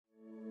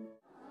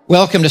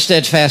Welcome to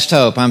Steadfast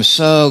Hope. I'm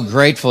so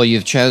grateful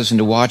you've chosen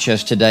to watch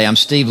us today. I'm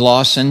Steve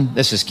Lawson.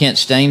 This is Kent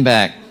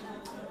Stainback.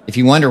 If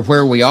you wonder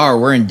where we are,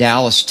 we're in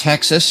Dallas,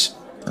 Texas.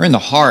 We're in the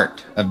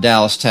heart of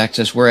Dallas,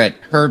 Texas. We're at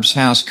Herb's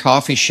House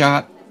Coffee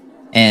Shop.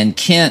 And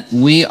Kent,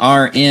 we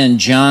are in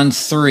John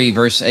 3,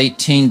 verse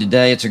 18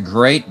 today. It's a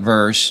great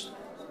verse.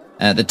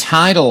 The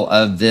title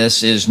of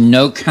this is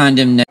No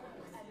Condemnation.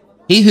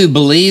 He who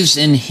believes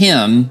in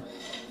him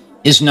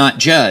is not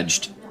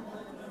judged.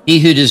 He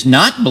who does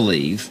not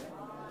believe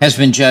has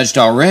been judged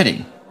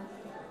already,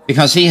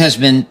 because he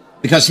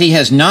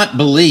has not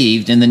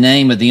believed in the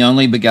name of the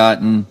only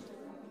begotten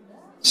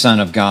Son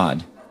of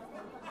God.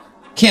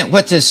 Kent,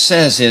 what this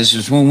says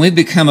is when we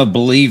become a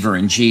believer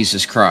in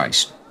Jesus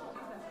Christ,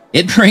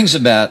 it brings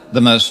about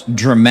the most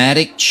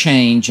dramatic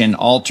change and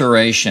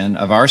alteration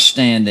of our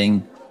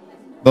standing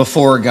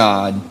before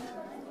God.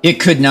 It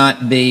could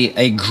not be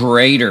a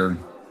greater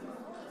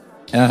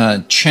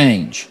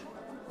change,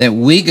 that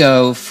we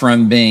go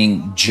from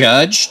being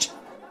judged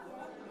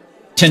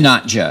to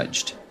not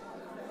judged.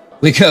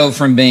 We go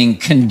from being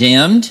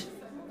condemned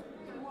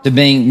to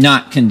being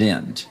not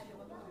condemned.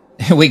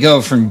 We go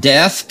from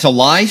death to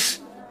life,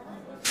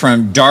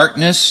 from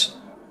darkness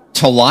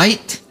to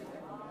light.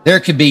 There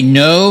could be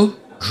no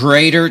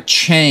greater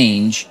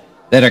change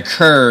that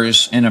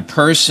occurs in a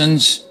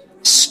person's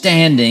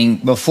standing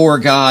before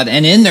God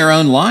and in their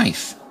own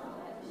life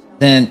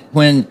than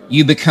when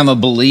you become a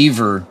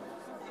believer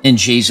in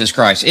Jesus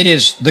Christ. It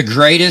is the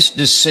greatest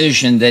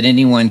decision that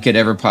anyone could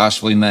ever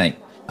possibly make.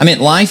 I mean,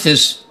 life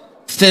is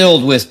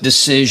filled with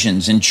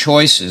decisions and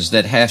choices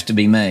that have to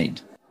be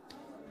made.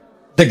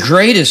 The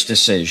greatest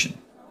decision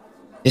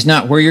is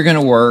not where you're going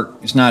to work.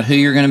 It's not who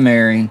you're going to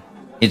marry.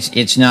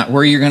 It's not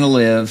where you're going to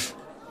live.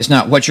 It's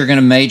not what you're going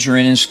to major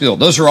in school.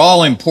 Those are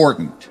all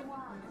important.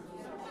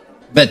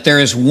 But there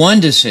is one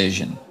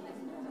decision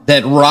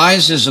that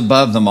rises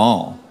above them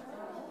all,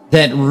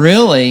 that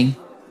really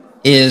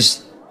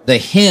is the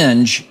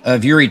hinge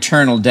of your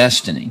eternal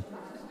destiny.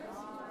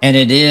 And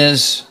it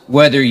is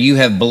whether you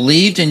have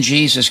believed in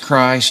Jesus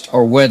Christ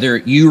or whether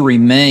you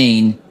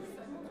remain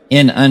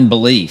in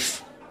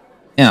unbelief.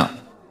 Now,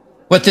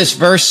 what this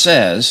verse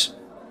says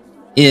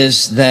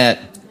is that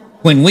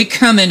when we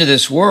come into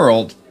this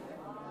world,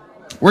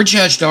 we're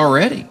judged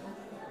already.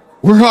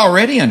 We're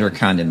already under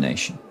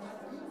condemnation.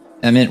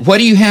 I mean, what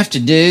do you have to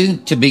do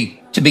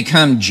to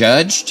become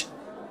judged?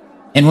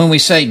 And when we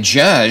say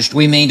judged,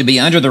 we mean to be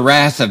under the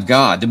wrath of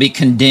God, to be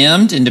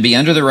condemned and to be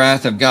under the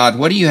wrath of God.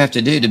 What do you have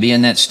to do to be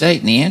in that state?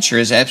 And the answer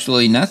is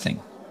absolutely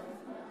nothing.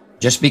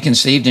 Just be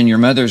conceived in your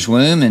mother's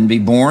womb and be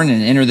born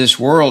and enter this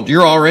world.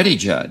 You're already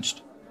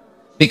judged,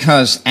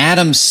 because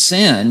Adam's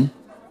sin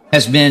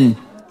has been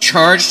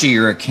charged to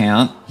your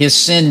account. His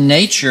sin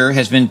nature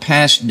has been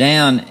passed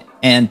down,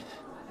 and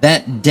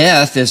that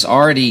death is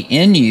already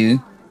in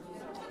you,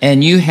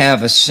 and you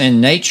have a sin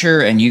nature,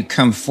 and you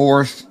come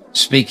forth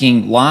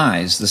speaking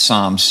lies, the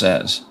Psalm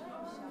says.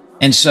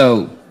 And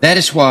so that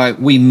is why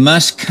we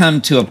must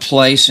come to a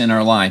place in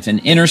our life, an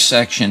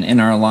intersection in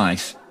our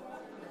life,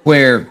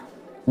 where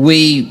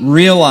we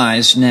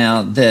realize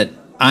now that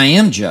I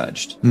am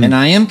judged and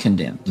I am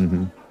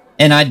condemned,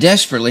 and I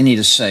desperately need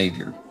a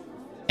Savior.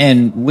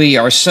 And we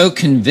are so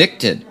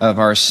convicted of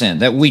our sin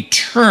that we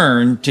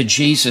turn to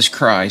Jesus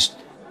Christ,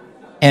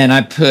 and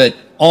I put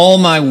all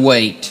my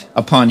weight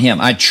upon Him.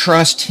 I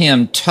trust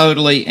Him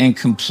totally and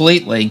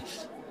completely.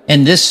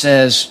 And this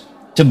says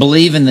to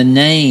believe in the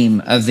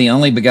name of the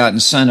only begotten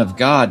Son of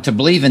God. To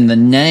believe in the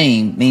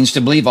name means to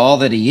believe all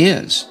that He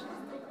is.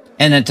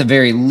 And at the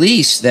very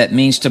least, that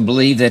means to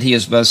believe that He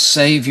is both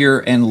Savior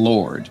and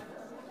Lord.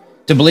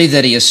 To believe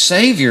that He is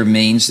Savior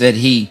means that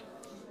He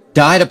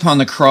died upon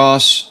the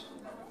cross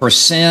for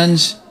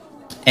sins,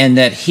 and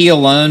that He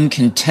alone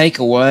can take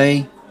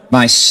away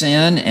my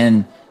sin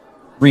and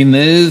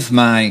remove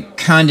my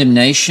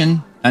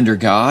condemnation under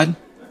God.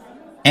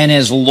 And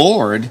as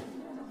Lord,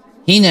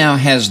 He now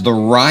has the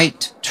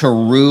right to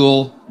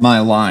rule my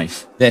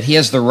life, that He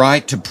has the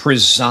right to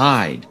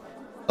preside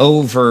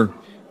over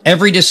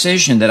every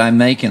decision that I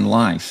make in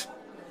life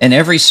and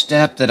every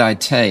step that I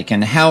take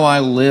and how I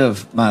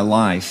live my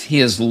life. He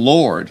is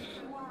Lord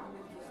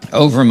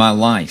over my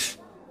life.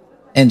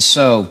 And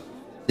so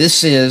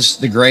this is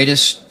the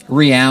greatest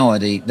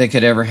reality that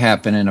could ever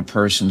happen in a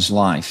person's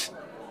life.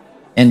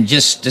 And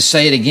just to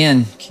say it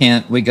again,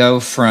 Kent, we go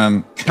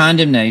from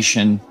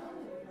condemnation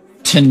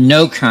to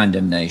no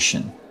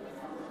condemnation.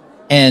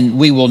 And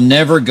we will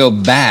never go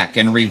back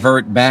and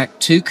revert back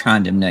to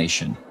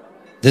condemnation.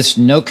 This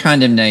no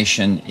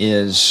condemnation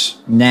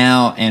is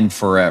now and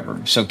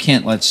forever. So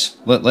Kent,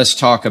 let's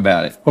talk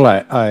about it. Well,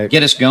 I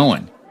get us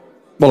going.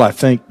 Well, I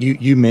think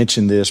you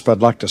mentioned this, but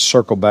I'd like to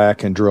circle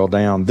back and drill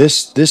down.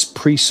 This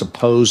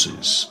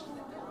presupposes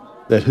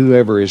that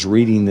whoever is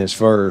reading this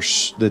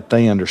verse, that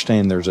they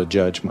understand there's a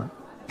judgment.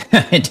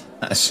 It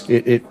does.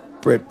 It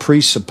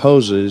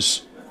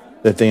presupposes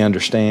that they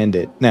understand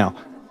it. Now,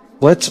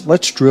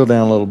 let's drill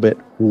down a little bit.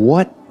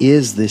 What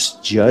is this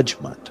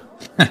judgment?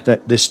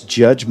 That this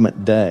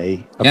judgment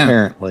day,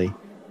 apparently,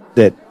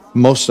 that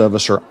most of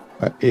us are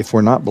if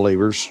we're not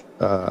believers,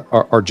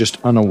 are just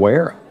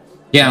unaware.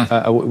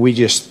 Yeah.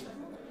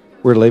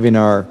 We're living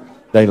our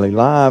daily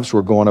lives.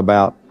 We're going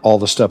about all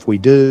the stuff we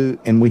do,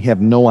 and we have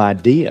no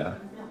idea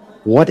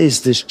what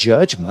is this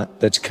judgment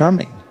that's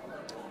coming.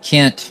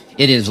 Kent,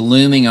 it is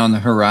looming on the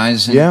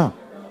horizon. Yeah.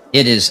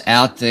 It is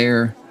out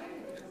there.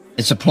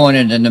 It's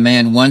appointed unto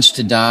man once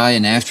to die,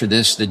 and after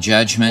this, the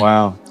judgment.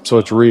 Wow. So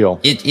it's real.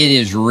 It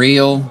is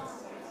real.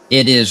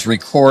 It is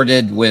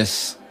recorded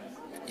with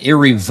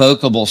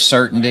irrevocable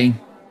certainty.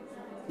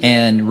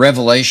 And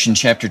Revelation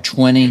chapter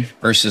 20,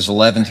 verses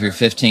 11 through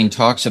 15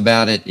 talks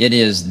about it. It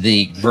is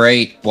the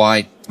great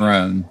white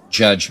throne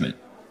judgment.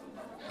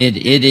 It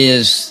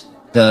is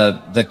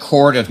the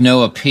court of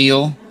no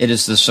appeal. It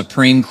is the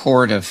supreme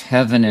court of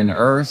heaven and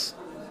earth.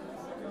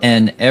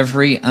 And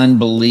every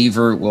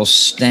unbeliever will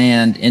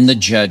stand in the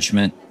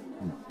judgment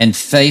and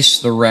face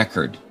the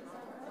record.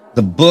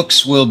 The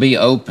books will be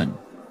open.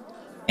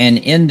 And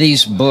in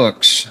these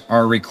books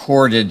are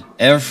recorded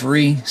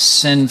every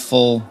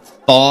sinful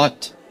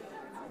thought,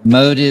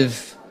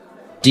 motive,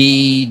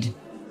 deed,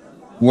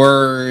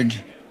 word,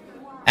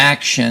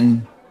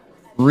 action,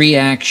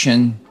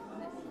 reaction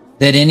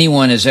that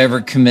anyone has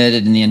ever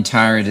committed in the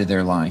entirety of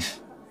their life.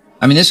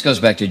 I mean, this goes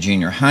back to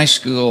junior high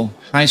school,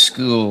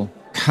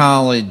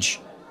 college,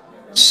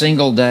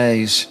 single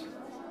days,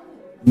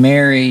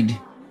 married,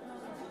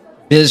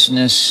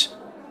 business,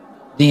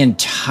 the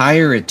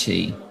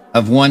entirety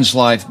of one's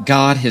life.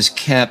 God has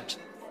kept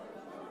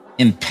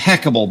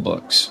impeccable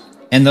books,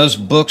 and those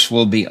books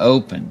will be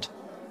opened,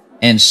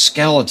 and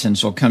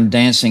skeletons will come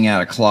dancing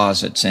out of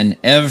closets, and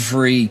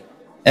every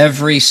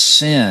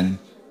sin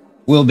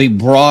will be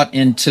brought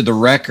into the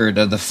record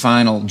of the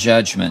final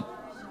judgment.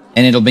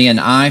 And it'll be an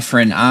eye for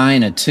an eye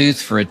and a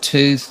tooth for a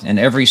tooth, and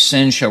every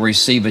sin shall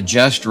receive a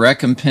just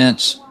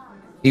recompense.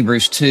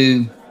 Hebrews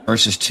 2,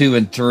 verses 2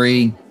 and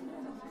 3.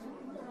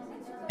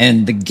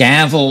 And the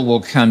gavel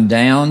will come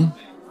down.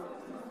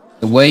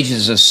 The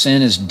wages of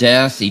sin is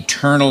death,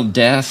 eternal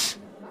death.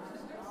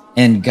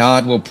 And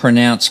God will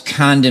pronounce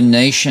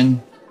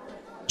condemnation.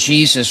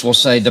 Jesus will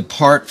say,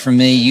 "Depart from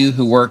me, you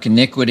who work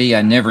iniquity.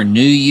 I never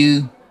knew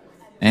you."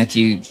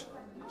 Matthew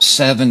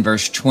 7,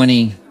 verse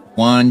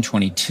 21,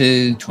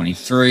 22,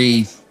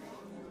 23.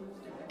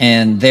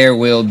 And there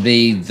will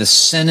be the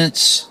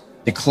sentence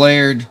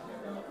declared,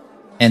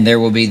 and there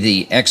will be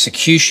the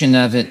execution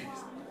of it,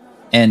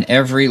 and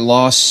every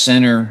lost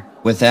sinner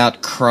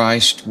without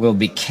Christ will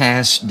be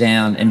cast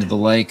down into the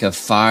lake of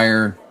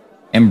fire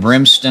and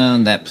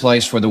brimstone, that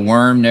place where the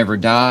worm never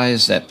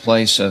dies, that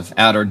place of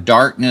outer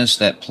darkness,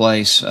 that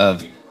place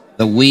of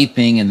the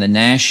weeping and the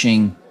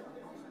gnashing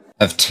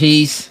of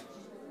teeth.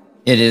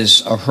 It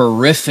is a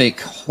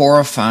horrific,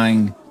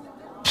 horrifying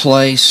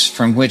place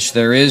from which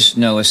there is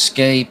no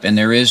escape and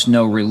there is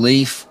no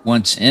relief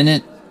once in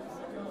it.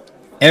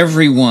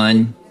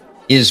 Everyone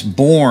is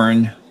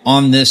born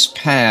on this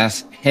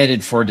path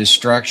headed for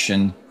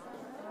destruction,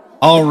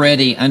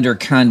 already under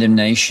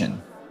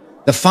condemnation.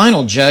 The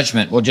final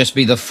judgment will just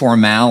be the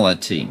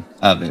formality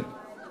of it.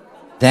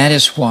 That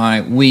is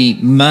why we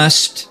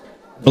must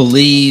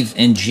believe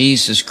in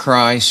Jesus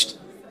Christ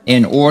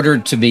in order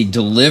to be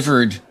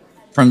delivered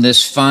from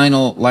this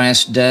final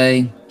last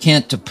day.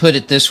 Kent, to put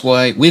it this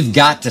way, we've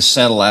got to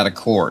settle out of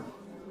court.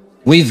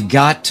 We've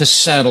got to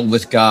settle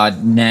with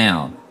God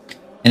now.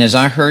 And as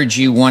I heard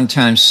you one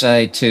time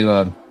say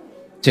to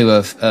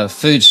a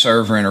food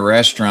server in a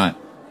restaurant,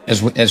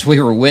 as we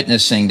were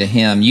witnessing to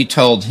him, you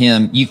told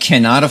him, you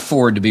cannot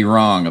afford to be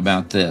wrong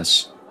about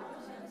this.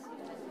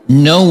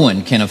 No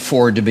one can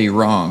afford to be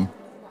wrong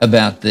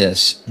about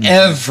this. Mm-hmm.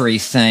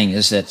 Everything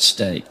is at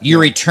stake.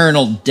 Your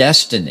eternal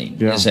destiny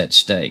is at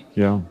stake.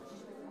 Yeah.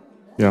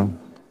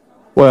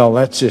 Well,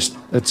 that's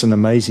an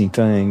amazing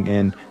thing.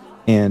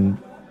 And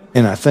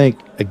I think,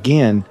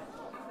 again,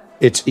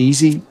 it's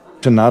easy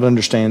to not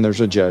understand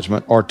there's a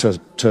judgment, or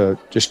to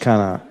just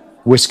kind of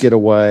whisk it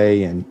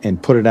away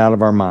and put it out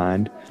of our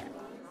mind.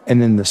 And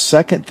then the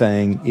second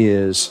thing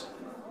is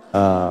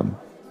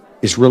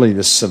really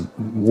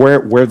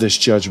where this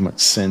judgment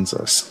sends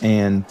us.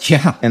 And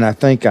I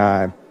think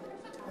I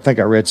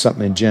read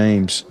something in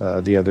James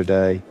the other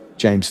day,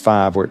 James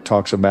 5, where it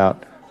talks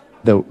about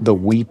the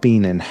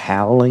weeping and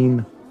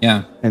howling,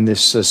 and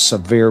this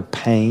severe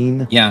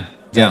pain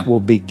that will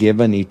be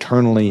given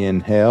eternally in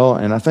hell.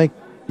 And I think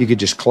you could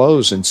just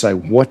close and say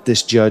what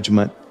this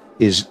judgment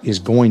is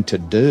going to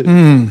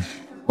do.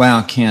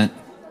 Wow, Kent.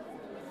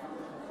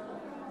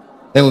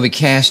 They will be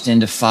cast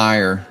into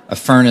fire, a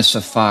furnace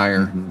of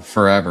fire,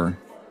 forever.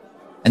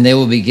 And they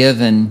will be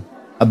given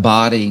a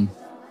body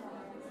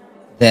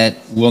that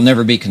will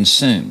never be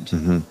consumed.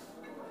 Mm-hmm.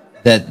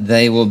 That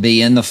they will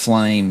be in the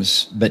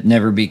flames, but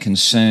never be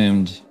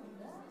consumed,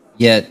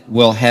 yet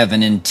will have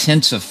an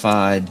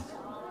intensified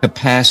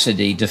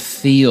capacity to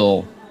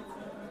feel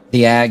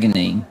the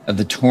agony of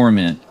the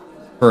torment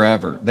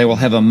forever. They will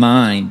have a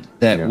mind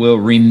that will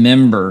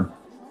remember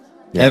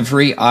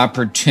every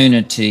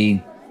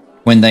opportunity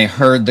when they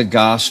heard the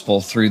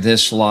gospel through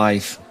this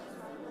life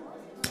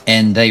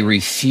and they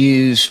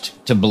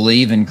refused to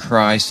believe in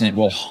Christ, and it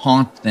will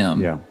haunt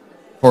them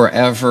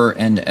forever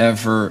and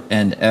ever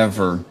and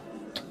ever.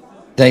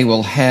 They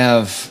will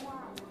have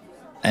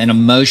an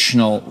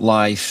emotional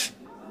life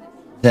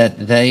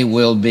that they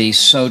will be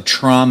so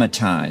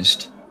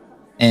traumatized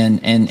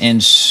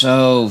and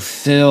so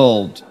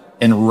filled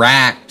and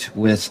racked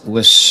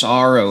with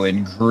sorrow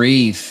and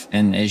grief,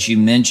 and as you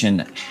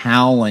mentioned,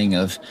 howling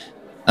of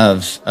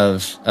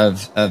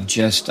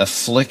just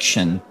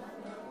affliction,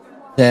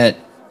 that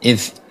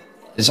if,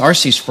 as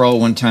R.C. Sproul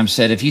one time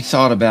said, if you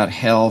thought about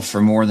hell for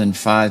more than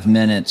 5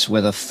 minutes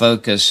with a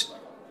focus,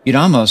 you'd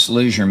almost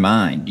lose your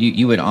mind.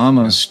 You would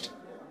almost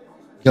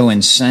go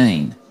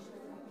insane.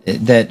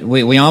 That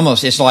we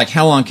almost, it's like,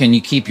 how long can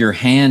you keep your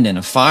hand in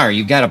a fire?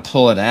 You've got to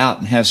pull it out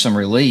and have some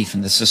relief.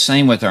 And it's the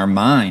same with our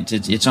minds.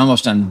 It's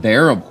almost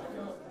unbearable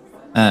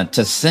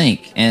to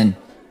think.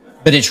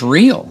 But it's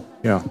real.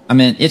 Yeah. I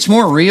mean, it's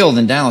more real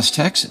than Dallas,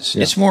 Texas.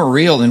 Yeah. It's more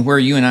real than where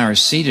you and I are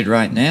seated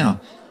right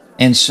now.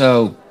 And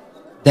so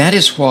that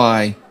is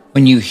why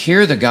when you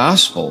hear the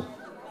gospel,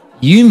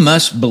 you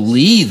must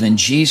believe in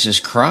Jesus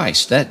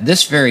Christ. That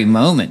this very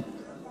moment,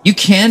 you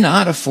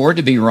cannot afford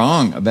to be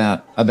wrong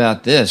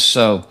about this.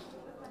 So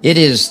it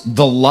is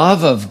the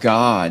love of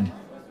God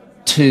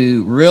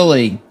to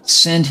really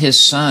send his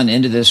son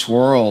into this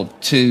world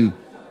to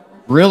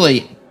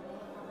really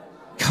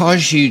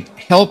cause you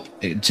help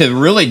to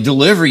really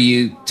deliver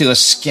you to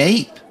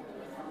escape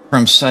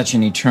from such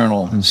an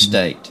eternal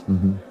state.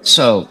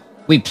 So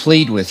we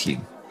plead with you,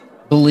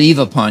 believe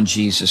upon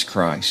Jesus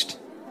Christ,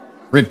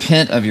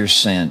 repent of your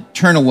sin,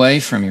 turn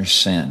away from your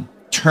sin,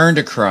 turn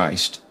to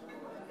Christ,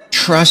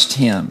 trust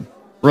him,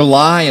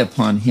 rely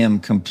upon him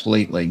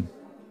completely,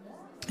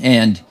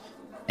 and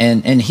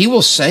he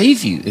will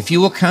save you if you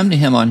will come to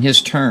him on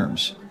his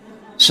terms.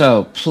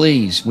 So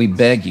please, we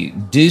beg you,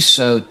 do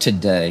so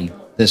today,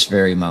 this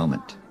very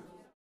moment.